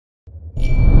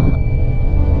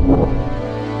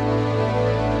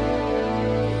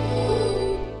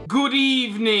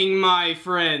my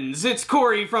friends, it's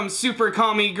Corey from Super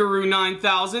Kami Guru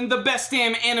 9000, the best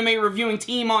damn anime reviewing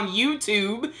team on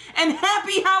YouTube, and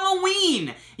happy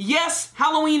Halloween! Yes,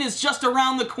 Halloween is just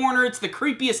around the corner, it's the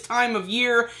creepiest time of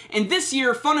year, and this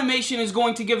year Funimation is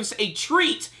going to give us a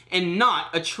treat and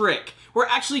not a trick. We're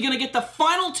actually going to get the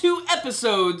final 2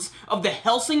 episodes of the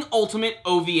Hellsing Ultimate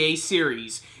OVA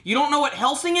series. You don't know what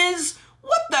Hellsing is?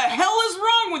 What the hell is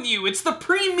wrong with you? It's the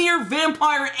premier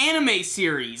vampire anime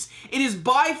series. It is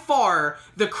by far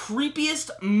the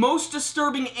creepiest, most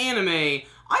disturbing anime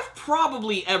I've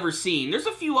probably ever seen. There's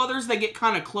a few others that get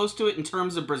kind of close to it in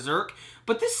terms of Berserk,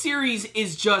 but this series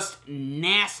is just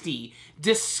nasty,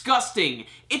 disgusting.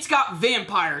 It's got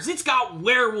vampires, it's got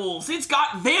werewolves, it's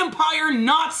got vampire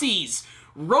Nazis,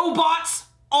 robots,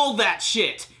 all that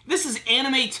shit. This is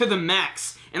anime to the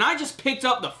max. And I just picked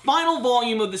up the final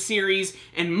volume of the series,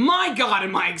 and my god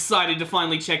am I excited to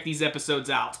finally check these episodes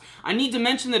out. I need to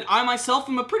mention that I myself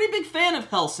am a pretty big fan of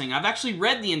Hellsing. I've actually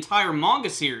read the entire manga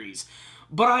series,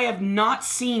 but I have not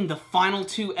seen the final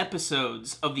 2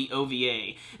 episodes of the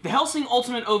OVA. The Hellsing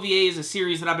Ultimate OVA is a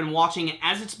series that I've been watching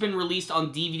as it's been released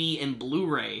on DVD and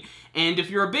Blu-ray, and if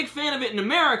you're a big fan of it in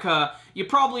America, you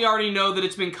probably already know that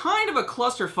it's been kind of a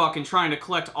clusterfuck in trying to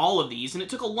collect all of these, and it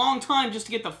took a long time just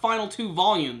to get the final 2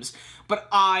 volumes, but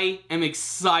I am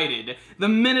excited. The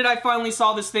minute I finally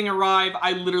saw this thing arrive,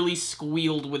 I literally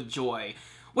squealed with joy.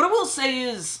 What I will say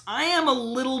is, I am a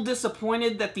little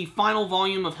disappointed that the final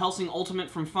volume of Hellsing Ultimate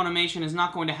from Funimation is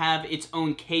not going to have its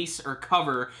own case or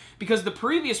cover, because the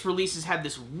previous releases had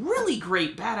this really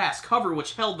great badass cover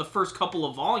which held the first couple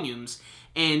of volumes,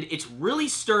 and it's really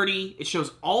sturdy, it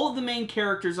shows all of the main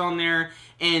characters on there,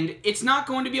 and it's not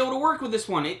going to be able to work with this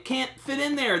one. It can't fit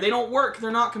in there, they don't work, they're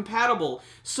not compatible.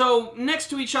 So, next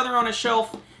to each other on a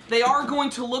shelf, they are going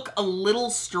to look a little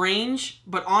strange,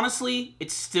 but honestly,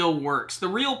 it still works. The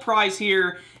real prize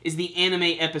here is the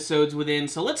anime episodes within,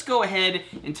 so let's go ahead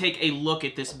and take a look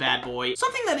at this bad boy.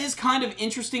 Something that is kind of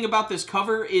interesting about this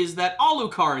cover is that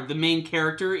Alucard, the main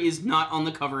character, is not on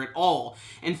the cover at all.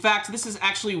 In fact, this is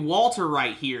actually Walter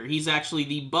right here. He's actually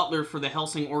the butler for the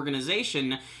Hellsing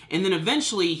organization, and then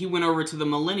eventually he went over to the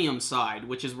Millennium side,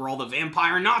 which is where all the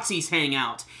vampire Nazis hang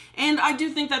out. And I do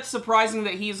think that's surprising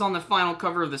that he is on the final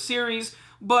cover of the series,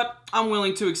 but I'm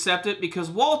willing to accept it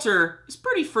because Walter is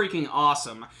pretty freaking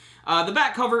awesome. The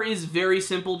back cover is very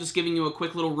simple, just giving you a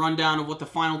quick little rundown of what the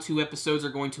final 2 episodes are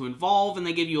going to involve, and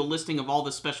they give you a listing of all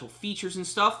the special features and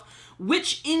stuff,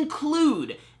 which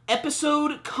include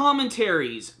episode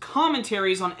commentaries,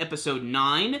 commentaries on episode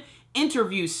 9,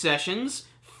 interview sessions,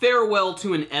 farewell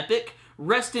to an epic,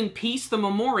 rest in peace the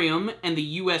memoriam, and the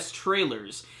US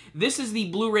trailers. This is the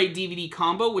Blu-ray DVD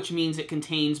combo, which means it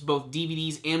contains both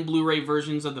DVDs and Blu-ray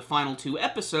versions of the final 2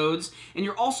 episodes, and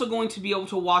you're also going to be able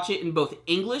to watch it in both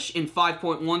English in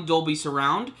 5.1 Dolby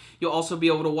Surround, you'll also be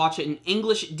able to watch it in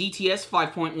English DTS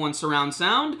 5.1 surround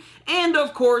sound, and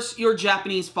of course your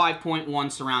Japanese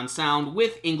 5.1 surround sound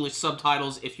with English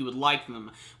subtitles if you would like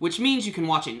them, which means you can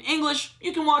watch it in English,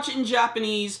 you can watch it in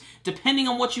Japanese, depending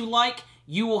on what you like,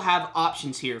 you will have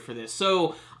options here for this.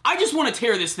 So I just want to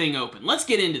tear this thing open. Let's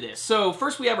get into this. So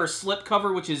first we have our slip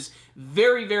cover, which is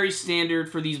very, very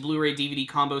standard for these Blu-ray DVD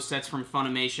combo sets from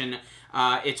Funimation.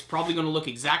 It's probably going to look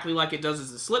exactly like it does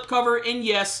as the slip cover, and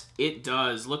yes, it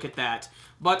does. Look at that.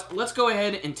 But let's go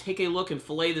ahead and take a look and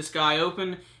fillet this guy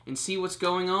open and see what's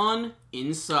going on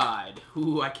inside.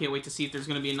 Ooh, I can't wait to see if there's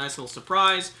going to be a nice little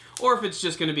surprise, or if it's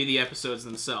just going to be the episodes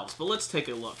themselves. But let's take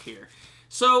a look here.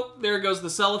 So, there goes the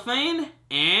cellophane,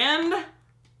 and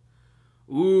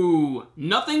ooh,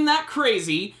 nothing that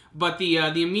crazy, but the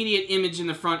immediate image in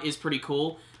the front is pretty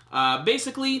cool.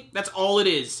 Basically, that's all it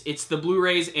is. It's the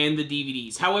Blu-rays and the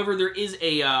DVDs. However, there is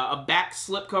a back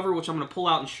slipcover, which I'm going to pull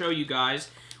out and show you guys,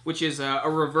 which is a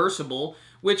reversible,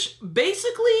 which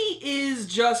basically is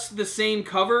just the same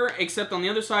cover, except on the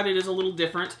other side it is a little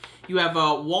different. You have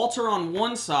Walter on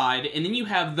one side, and then you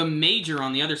have the Major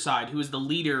on the other side, who is the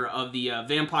leader of the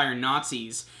vampire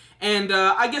Nazis. And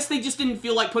I guess they just didn't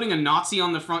feel like putting a Nazi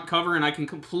on the front cover, and I can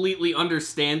completely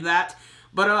understand that.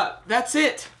 But that's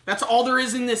it. That's all there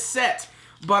is in this set.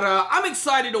 But I'm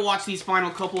excited to watch these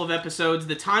final couple of episodes.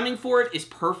 The timing for it is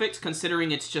perfect,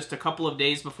 considering it's just a couple of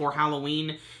days before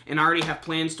Halloween, and I already have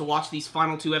plans to watch these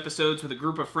final 2 episodes with a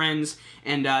group of friends,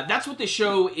 and that's what this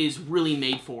show is really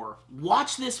made for.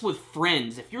 Watch this with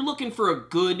friends. If you're looking for a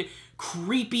good,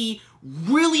 creepy,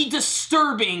 really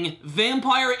disturbing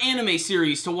vampire anime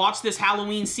series to watch this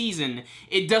Halloween season,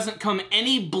 it doesn't come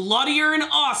any bloodier and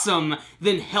awesome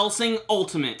than Hellsing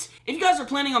Ultimate. If you guys are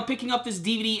planning on picking up this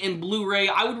DVD and Blu-ray,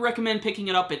 I would recommend picking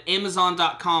it up at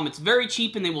Amazon.com. It's very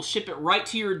cheap and they will ship it right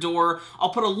to your door. I'll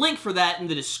put a link for that in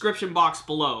the description box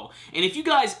below. And if you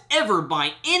guys ever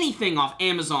buy anything off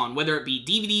Amazon, whether it be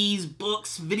DVDs,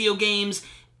 books, video games,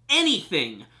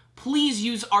 anything, please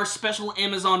use our special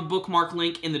Amazon bookmark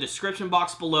link in the description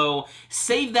box below.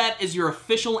 Save that as your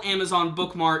official Amazon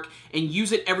bookmark and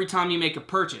use it every time you make a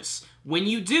purchase. When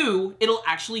you do, it'll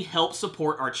actually help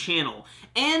support our channel.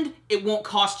 And it won't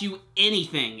cost you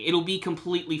anything. It'll be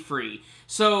completely free.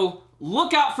 So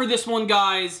look out for this one,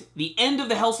 guys. The end of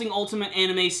the Hellsing Ultimate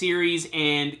Anime series,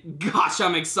 and gosh,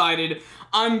 I'm excited.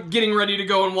 I'm getting ready to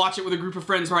go and watch it with a group of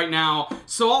friends right now,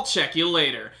 so I'll check you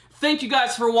later. Thank you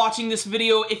guys for watching this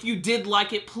video. If you did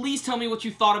like it, please tell me what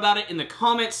you thought about it in the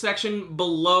comments section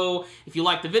below. If you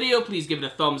liked the video, please give it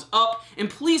a thumbs up. And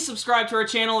please subscribe to our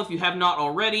channel if you have not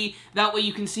already. That way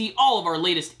you can see all of our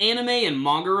latest anime and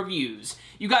manga reviews.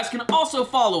 You guys can also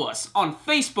follow us on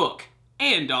Facebook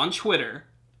and on Twitter.